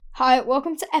Hi,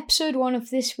 welcome to episode 1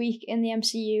 of This Week in the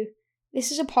MCU.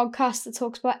 This is a podcast that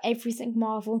talks about everything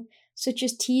Marvel, such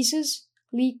as teasers,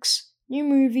 leaks, new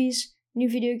movies, new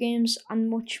video games, and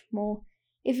much more.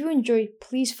 If you enjoy,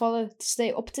 please follow to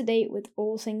stay up to date with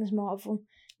all things Marvel.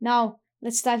 Now,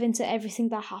 let's dive into everything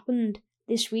that happened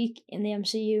this week in the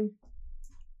MCU.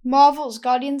 Marvel's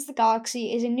Guardians of the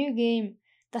Galaxy is a new game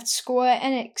that Square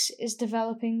Enix is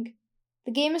developing.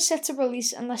 The game is set to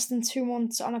release in less than 2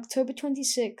 months on October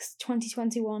 26,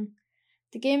 2021.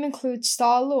 The game includes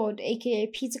Star-Lord aka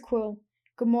Peter Quill,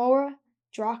 Gamora,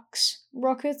 Drax,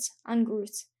 Rocket, and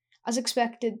Groot, as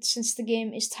expected since the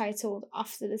game is titled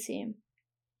after the team.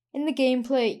 In the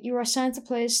gameplay, you are assigned to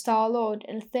play as Star-Lord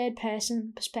in a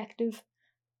third-person perspective.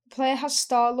 The player has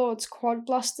Star-Lord's quad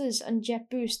blasters and jet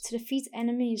boost to defeat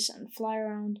enemies and fly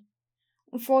around.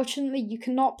 Unfortunately, you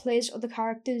cannot play as other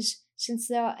characters since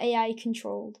they are AI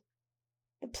controlled.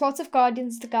 The plot of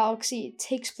Guardians of the Galaxy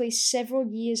takes place several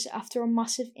years after a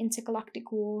massive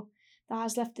intergalactic war that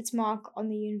has left its mark on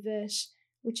the universe,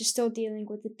 which is still dealing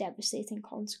with the devastating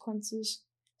consequences.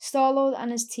 Star-Lord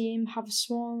and his team have a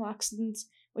small accident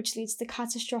which leads to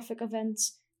catastrophic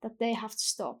events that they have to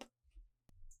stop.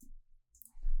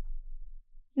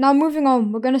 Now moving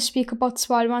on, we're going to speak about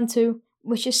Spider-Man 2,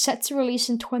 which is set to release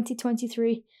in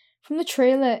 2023. From the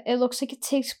trailer, it looks like it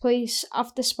takes place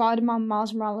after Spider-Man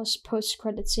Miles Morales'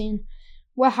 post-credit scene,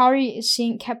 where Harry is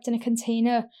seen kept in a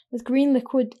container with green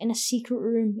liquid in a secret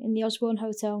room in the Osborn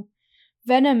Hotel.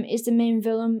 Venom is the main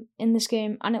villain in this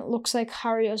game, and it looks like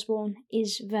Harry Osborn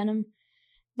is Venom.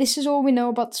 This is all we know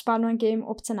about the Spider-Man game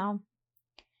up to now.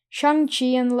 Shang-Chi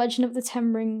and the Legend of the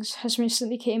Ten Rings has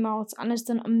recently came out and has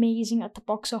done amazing at the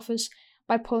box office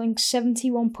by pulling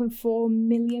 $71.4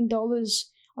 million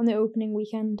on the opening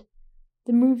weekend.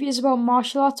 The movie is about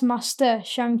martial arts master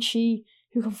Shang-Chi,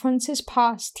 who confronts his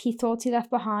past he thought he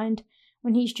left behind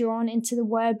when he's drawn into the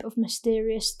web of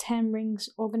mysterious Ten Rings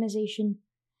organization.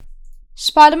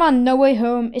 Spider-Man No Way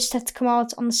Home is set to come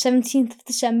out on the 17th of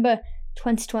December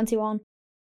 2021.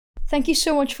 Thank you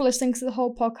so much for listening to the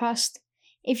whole podcast.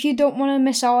 If you don't want to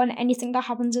miss out on anything that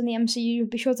happens in the MCU,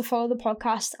 be sure to follow the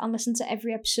podcast and listen to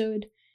every episode.